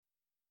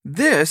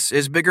This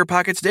is Bigger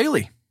Pockets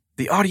Daily,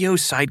 the audio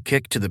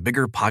sidekick to the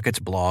Bigger Pockets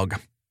blog.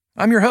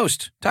 I'm your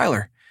host,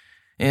 Tyler,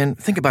 and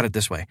think about it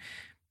this way.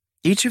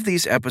 Each of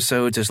these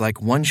episodes is like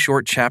one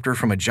short chapter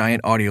from a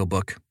giant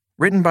audiobook,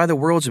 written by the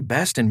world's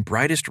best and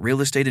brightest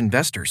real estate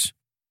investors.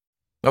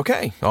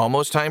 Okay,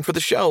 almost time for the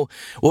show.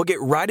 We'll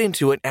get right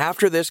into it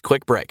after this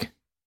quick break.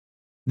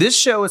 This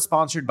show is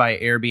sponsored by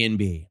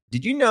Airbnb.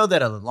 Did you know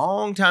that a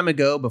long time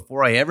ago,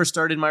 before I ever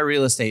started my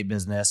real estate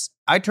business,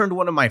 I turned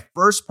one of my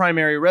first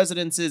primary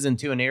residences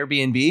into an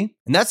Airbnb?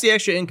 And that's the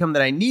extra income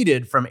that I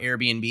needed from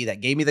Airbnb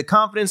that gave me the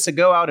confidence to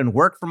go out and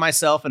work for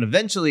myself and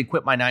eventually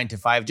quit my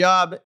 9-to-5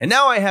 job. And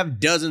now I have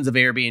dozens of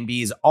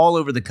Airbnbs all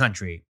over the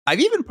country. I've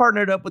even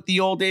partnered up with the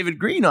old David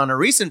Green on a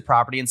recent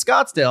property in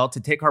Scottsdale to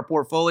take our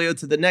portfolio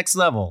to the next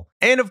level.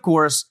 And of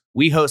course,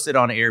 we host it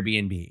on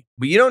Airbnb.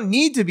 But you don't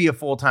need to be a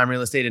full-time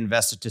real estate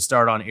investor to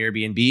start on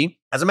Airbnb.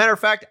 As a matter of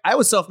fact, I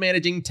was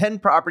self-managing 10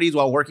 properties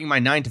while working my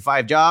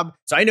 9-to-5 job,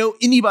 so I know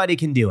anybody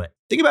can do it.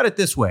 Think about it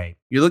this way.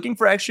 You're looking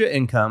for extra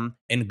income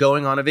and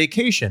going on a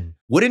vacation.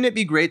 Wouldn't it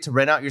be great to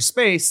rent out your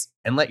space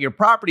and let your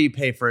property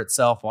pay for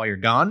itself while you're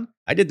gone?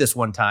 I did this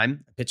one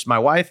time. I pitched my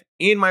wife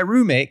and my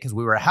roommate, because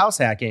we were house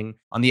hacking,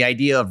 on the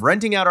idea of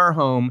renting out our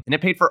home, and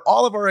it paid for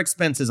all of our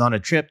expenses on a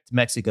trip to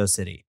Mexico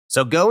City.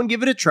 So go and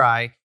give it a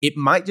try. It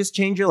might just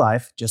change your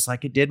life, just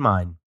like it did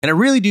mine. And I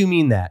really do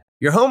mean that.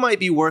 Your home might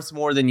be worth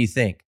more than you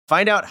think.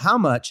 Find out how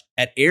much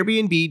at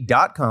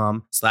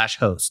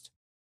airbnb.com/host.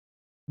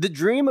 The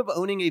dream of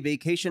owning a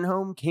vacation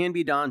home can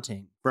be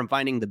daunting. From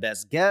finding the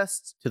best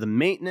guests, to the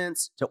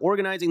maintenance, to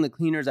organizing the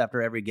cleaners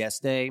after every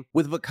guest day.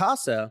 With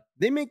Vacasa,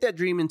 they make that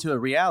dream into a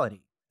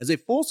reality. As a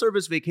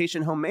full-service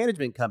vacation home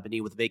management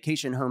company with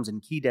vacation homes in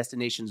key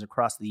destinations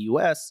across the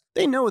U.S.,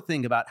 they know a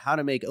thing about how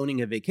to make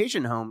owning a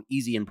vacation home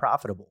easy and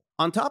profitable.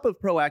 On top of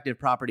proactive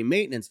property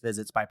maintenance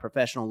visits by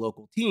professional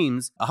local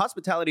teams, a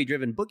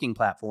hospitality-driven booking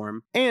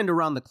platform, and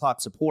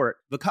around-the-clock support,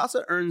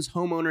 Vacasa earns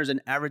homeowners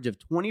an average of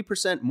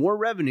 20% more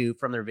revenue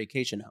from their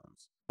vacation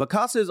homes.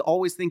 Vacasa is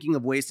always thinking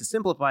of ways to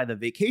simplify the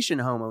vacation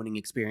home owning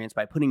experience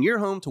by putting your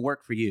home to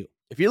work for you.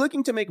 If you're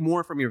looking to make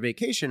more from your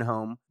vacation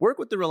home, work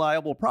with the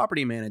reliable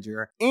property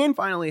manager, and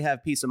finally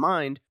have peace of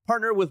mind,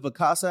 partner with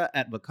Vacasa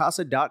at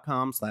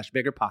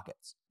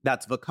vacasa.com/biggerpockets.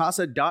 That's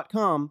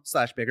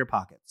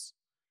vacasa.com/biggerpockets.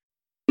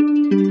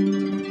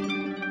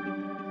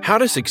 How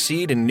to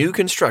Succeed in New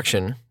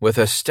Construction with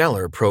a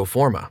Stellar Pro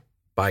Forma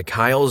by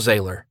Kyle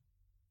Zahler.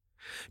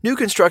 New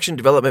construction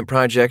development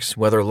projects,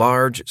 whether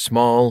large,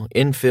 small,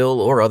 infill,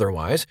 or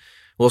otherwise,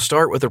 will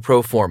start with a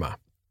pro forma.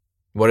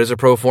 What is a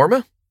pro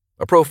forma?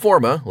 A pro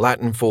forma,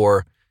 Latin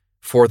for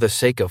the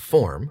sake of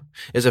form,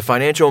 is a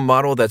financial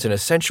model that's an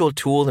essential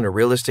tool in a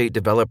real estate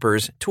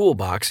developer's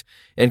toolbox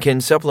and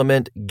can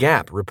supplement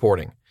GAAP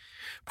reporting.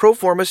 Pro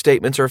forma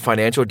statements are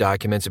financial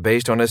documents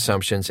based on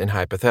assumptions and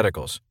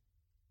hypotheticals,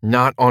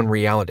 not on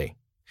reality.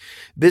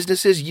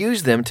 Businesses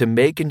use them to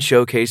make and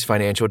showcase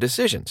financial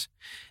decisions.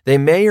 They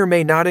may or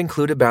may not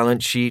include a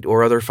balance sheet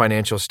or other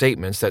financial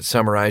statements that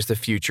summarize the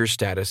future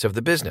status of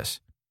the business.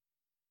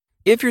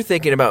 If you're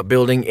thinking about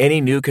building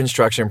any new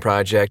construction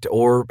project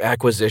or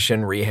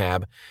acquisition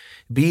rehab,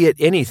 be it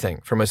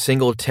anything from a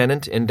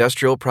single-tenant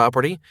industrial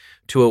property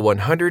to a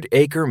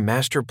 100-acre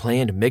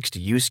master-planned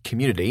mixed-use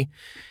community,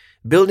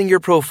 building your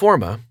pro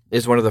forma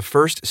is one of the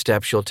first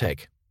steps you'll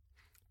take.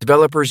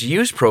 Developers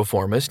use pro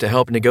formas to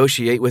help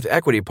negotiate with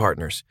equity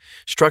partners,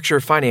 structure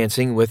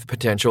financing with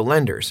potential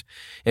lenders,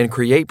 and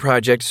create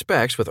project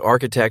specs with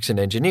architects and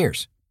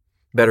engineers.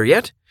 Better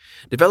yet,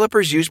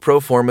 developers use pro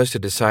formas to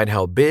decide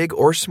how big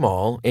or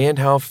small and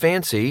how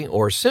fancy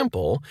or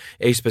simple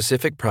a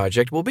specific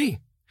project will be.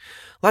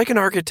 Like an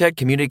architect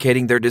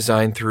communicating their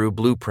design through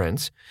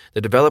blueprints, the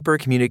developer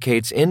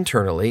communicates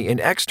internally and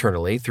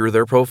externally through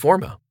their pro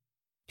forma.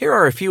 Here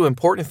are a few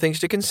important things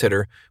to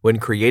consider when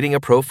creating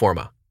a pro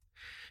forma.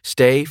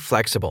 Stay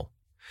flexible.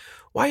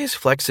 Why is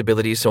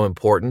flexibility so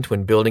important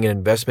when building an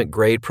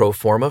investment-grade pro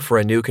forma for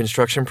a new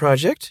construction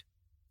project?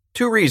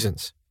 2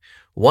 reasons.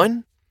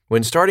 1,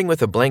 when starting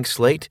with a blank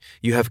slate,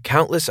 you have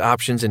countless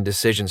options and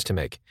decisions to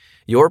make.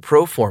 Your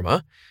pro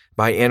forma,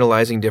 by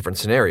analyzing different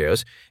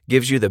scenarios,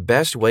 gives you the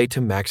best way to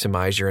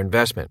maximize your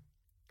investment.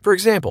 For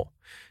example,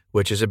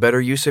 which is a better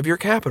use of your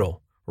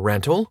capital,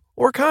 rental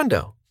or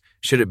condo?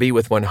 Should it be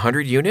with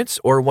 100 units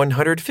or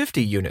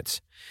 150 units?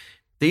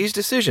 These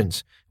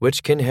decisions,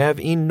 which can have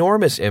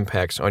enormous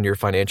impacts on your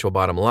financial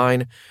bottom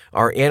line,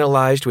 are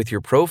analyzed with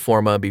your pro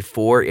forma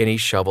before any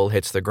shovel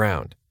hits the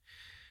ground.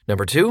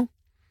 Number 2,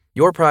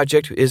 your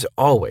project is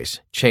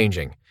always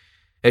changing.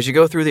 As you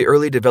go through the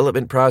early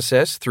development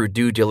process through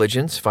due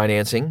diligence,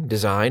 financing,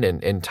 design,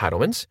 and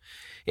entitlements,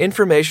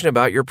 information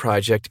about your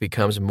project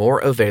becomes more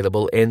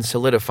available and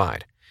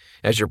solidified.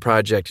 As your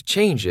project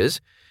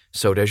changes,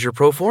 so does your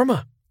pro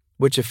forma,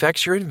 which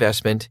affects your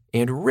investment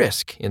and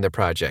risk in the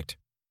project.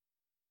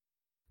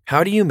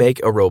 How do you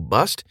make a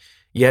robust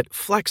yet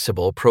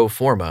flexible pro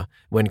forma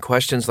when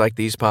questions like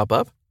these pop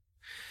up?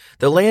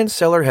 The land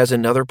seller has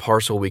another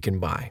parcel we can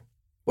buy.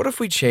 What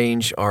if we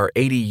change our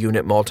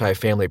 80-unit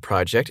multifamily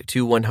project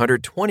to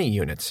 120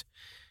 units?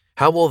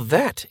 How will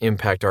that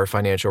impact our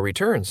financial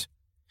returns?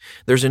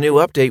 There's a new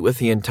update with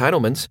the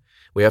entitlements.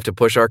 We have to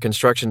push our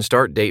construction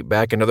start date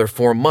back another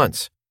 4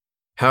 months.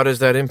 How does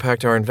that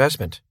impact our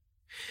investment?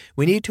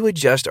 We need to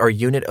adjust our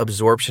unit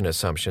absorption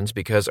assumptions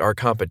because our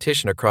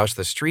competition across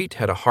the street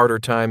had a harder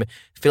time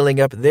filling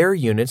up their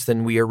units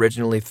than we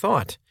originally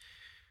thought.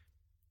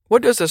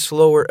 What does a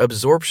slower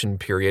absorption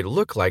period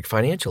look like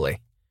financially?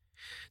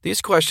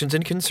 These questions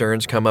and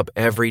concerns come up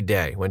every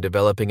day when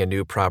developing a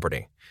new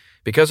property.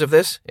 Because of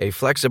this, a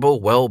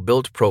flexible,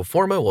 well-built pro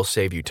forma will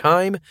save you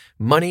time,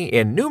 money,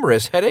 and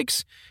numerous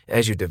headaches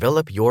as you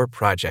develop your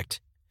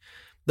project.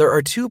 There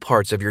are 2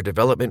 parts of your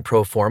development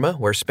pro forma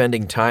where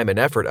spending time and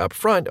effort up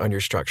front on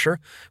your structure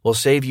will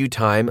save you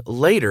time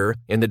later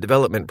in the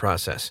development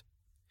process.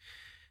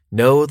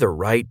 Know the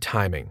right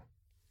timing.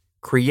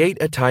 Create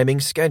a timing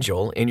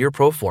schedule in your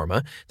pro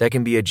forma that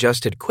can be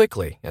adjusted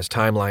quickly as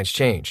timelines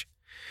change.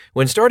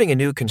 When starting a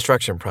new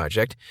construction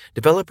project,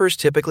 developers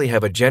typically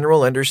have a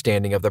general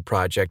understanding of the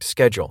project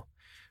schedule.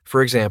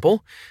 For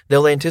example,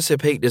 they'll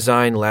anticipate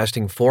design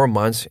lasting 4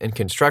 months and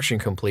construction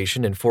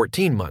completion in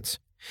 14 months.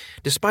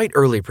 Despite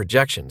early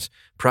projections,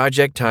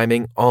 project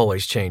timing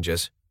always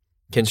changes.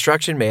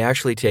 Construction may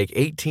actually take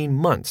 18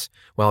 months,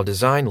 while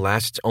design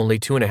lasts only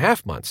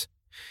 2.5 months.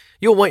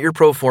 You'll want your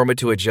pro forma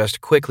to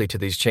adjust quickly to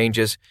these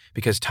changes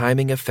because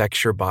timing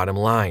affects your bottom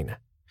line.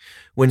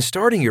 When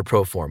starting your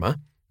pro forma,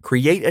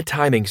 create a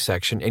timing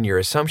section in your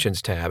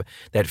Assumptions tab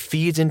that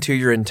feeds into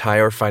your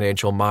entire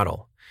financial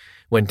model.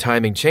 When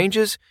timing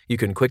changes, you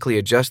can quickly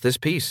adjust this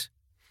piece.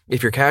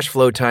 If your cash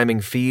flow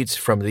timing feeds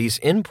from these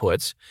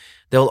inputs,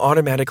 they'll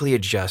automatically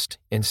adjust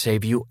and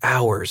save you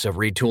hours of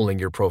retooling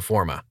your pro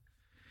forma.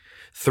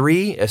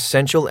 3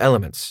 essential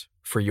elements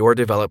for your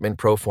development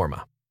pro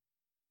forma.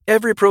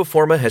 Every pro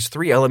forma has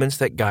 3 elements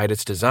that guide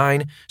its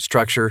design,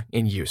 structure,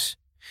 and use.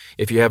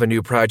 If you have a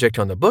new project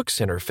on the books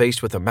and are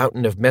faced with a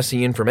mountain of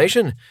messy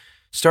information,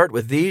 start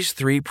with these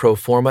 3 pro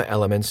forma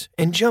elements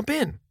and jump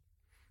in.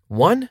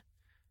 1.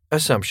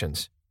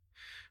 Assumptions.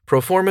 Pro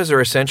formas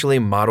are essentially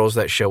models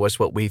that show us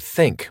what we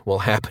think will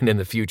happen in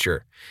the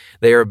future.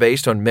 They are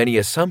based on many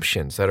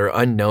assumptions that are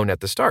unknown at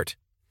the start.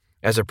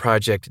 As a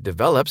project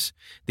develops,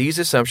 these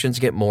assumptions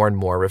get more and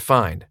more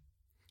refined.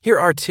 Here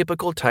are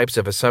typical types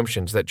of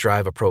assumptions that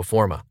drive a pro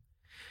forma.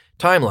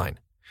 Timeline.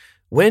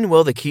 When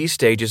will the key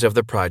stages of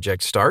the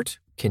project start,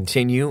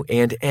 continue,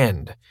 and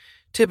end?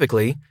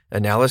 Typically,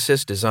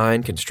 analysis,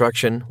 design,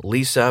 construction,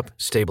 lease-up,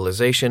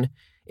 stabilization,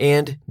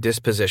 and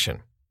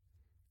disposition.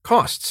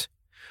 Costs.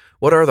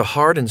 What are the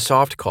hard and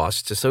soft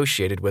costs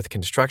associated with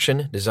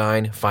construction,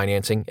 design,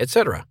 financing,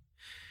 etc.?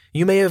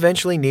 You may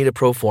eventually need a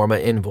pro forma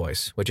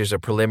invoice, which is a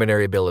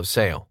preliminary bill of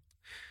sale.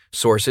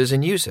 Sources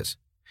and uses.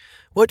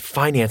 What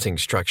financing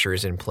structure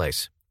is in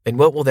place, and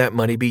what will that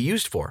money be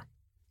used for?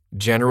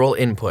 General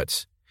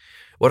inputs.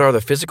 What are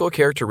the physical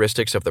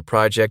characteristics of the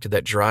project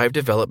that drive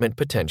development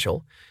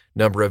potential,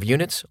 number of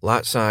units,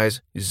 lot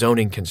size,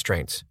 zoning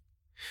constraints?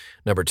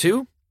 Number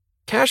 2,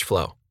 cash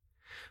flow.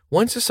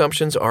 Once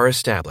assumptions are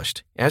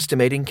established,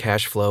 estimating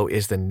cash flow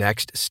is the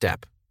next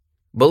step.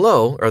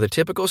 Below are the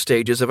typical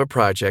stages of a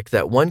project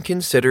that one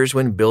considers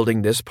when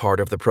building this part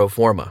of the pro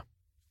forma.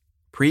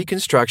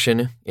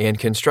 Pre-construction and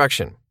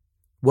construction.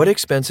 What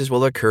expenses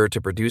will occur to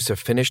produce a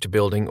finished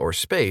building or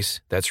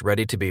space that's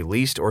ready to be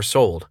leased or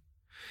sold?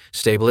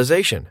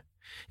 Stabilization.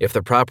 If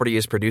the property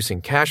is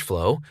producing cash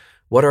flow,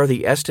 what are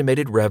the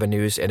estimated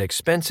revenues and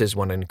expenses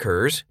one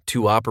incurs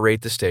to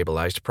operate the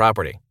stabilized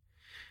property?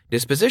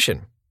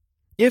 Disposition.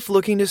 If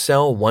looking to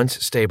sell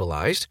once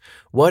stabilized,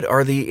 what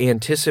are the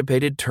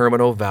anticipated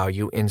terminal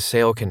value and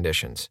sale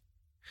conditions?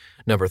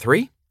 Number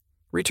 3,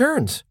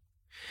 returns.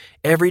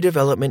 Every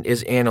development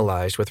is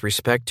analyzed with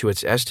respect to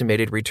its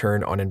estimated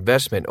return on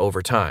investment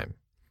over time.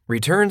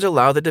 Returns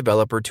allow the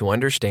developer to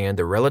understand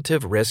the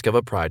relative risk of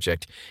a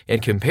project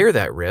and compare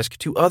that risk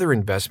to other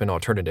investment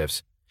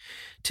alternatives.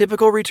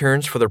 Typical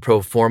returns for the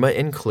pro forma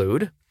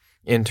include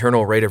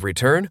internal rate of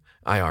return,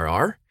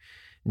 IRR,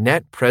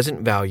 net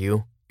present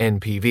value,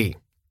 NPV.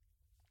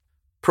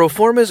 Pro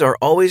formas are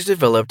always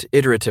developed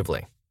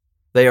iteratively.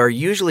 They are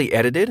usually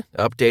edited,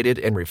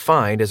 updated, and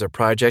refined as a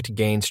project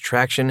gains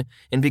traction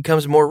and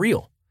becomes more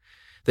real.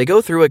 They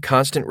go through a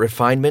constant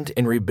refinement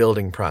and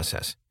rebuilding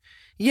process.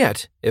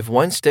 Yet, if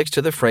one sticks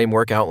to the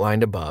framework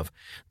outlined above,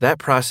 that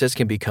process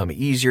can become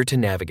easier to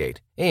navigate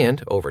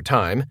and, over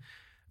time,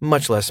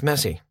 much less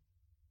messy.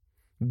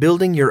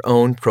 Building your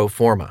own pro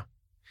forma.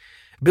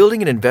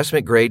 Building an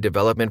investment-grade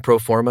development pro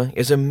forma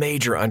is a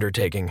major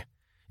undertaking.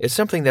 It's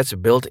something that's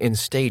built in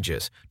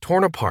stages,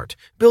 torn apart,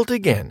 built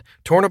again,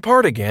 torn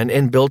apart again,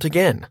 and built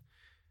again.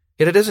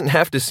 Yet it doesn't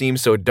have to seem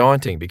so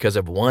daunting because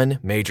of one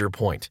major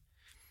point.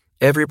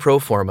 Every pro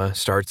forma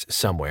starts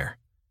somewhere,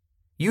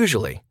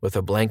 usually with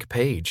a blank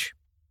page.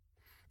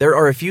 There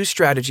are a few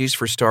strategies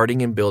for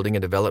starting and building a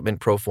development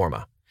pro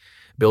forma.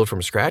 Build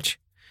from scratch,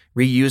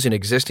 reuse an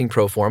existing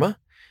pro forma,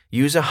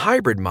 use a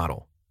hybrid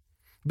model.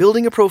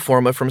 Building a pro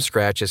forma from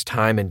scratch is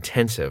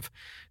time-intensive,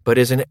 but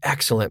is an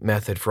excellent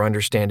method for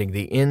understanding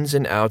the ins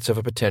and outs of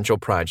a potential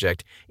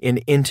project in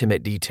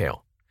intimate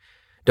detail.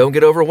 Don't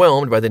get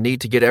overwhelmed by the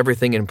need to get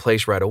everything in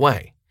place right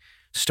away.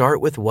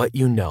 Start with what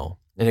you know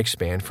and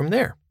expand from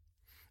there.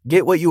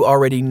 Get what you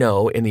already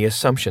know in the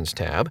Assumptions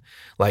tab,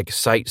 like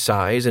site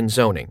size and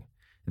zoning.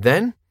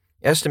 Then,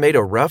 estimate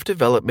a rough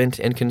development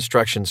and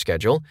construction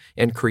schedule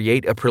and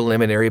create a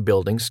preliminary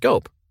building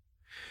scope.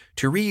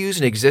 To reuse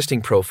an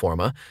existing pro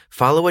forma,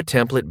 follow a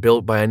template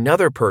built by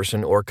another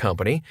person or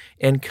company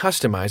and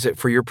customize it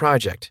for your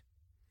project.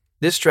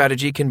 This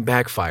strategy can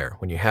backfire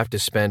when you have to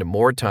spend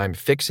more time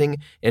fixing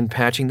and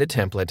patching the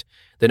template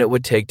than it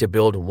would take to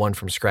build one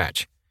from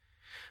scratch.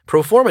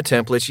 Pro forma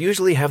templates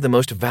usually have the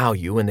most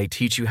value when they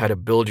teach you how to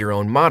build your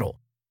own model.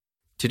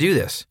 To do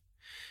this,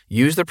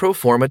 use the pro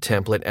forma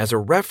template as a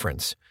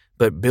reference,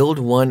 but build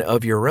one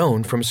of your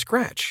own from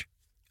scratch.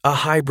 A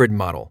hybrid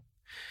model.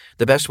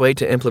 The best way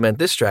to implement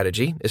this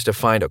strategy is to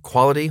find a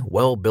quality,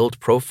 well-built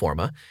pro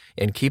forma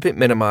and keep it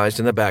minimized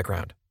in the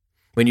background.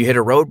 When you hit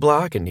a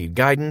roadblock and need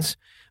guidance,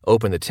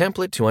 open the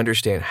template to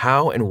understand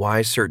how and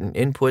why certain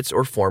inputs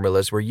or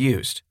formulas were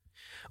used.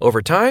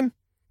 Over time,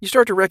 you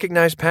start to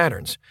recognize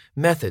patterns,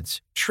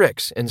 methods,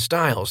 tricks, and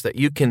styles that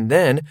you can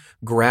then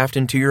graft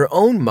into your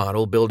own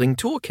model building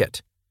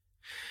toolkit.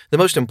 The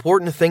most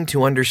important thing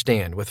to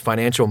understand with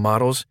financial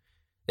models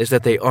is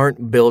that they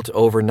aren't built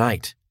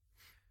overnight.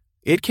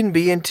 It can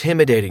be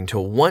intimidating to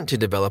want to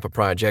develop a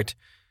project,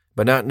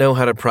 but not know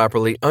how to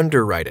properly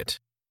underwrite it.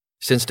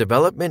 Since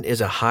development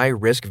is a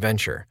high-risk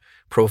venture,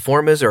 pro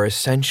formas are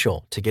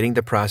essential to getting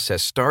the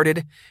process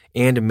started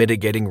and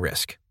mitigating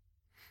risk.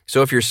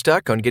 So if you're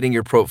stuck on getting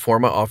your pro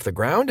forma off the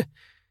ground,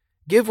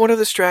 give one of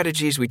the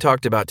strategies we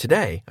talked about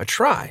today a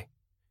try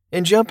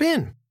and jump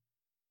in.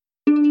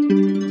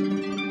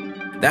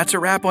 That's a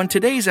wrap on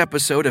today's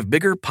episode of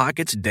Bigger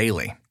Pockets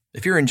Daily.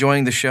 If you're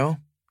enjoying the show,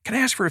 can I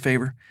ask for a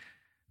favor?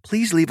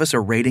 Please leave us a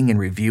rating and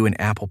review in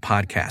Apple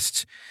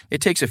Podcasts.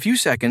 It takes a few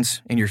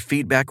seconds, and your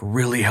feedback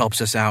really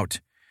helps us out.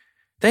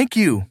 Thank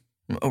you.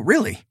 Oh,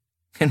 really?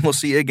 And we'll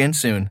see you again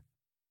soon.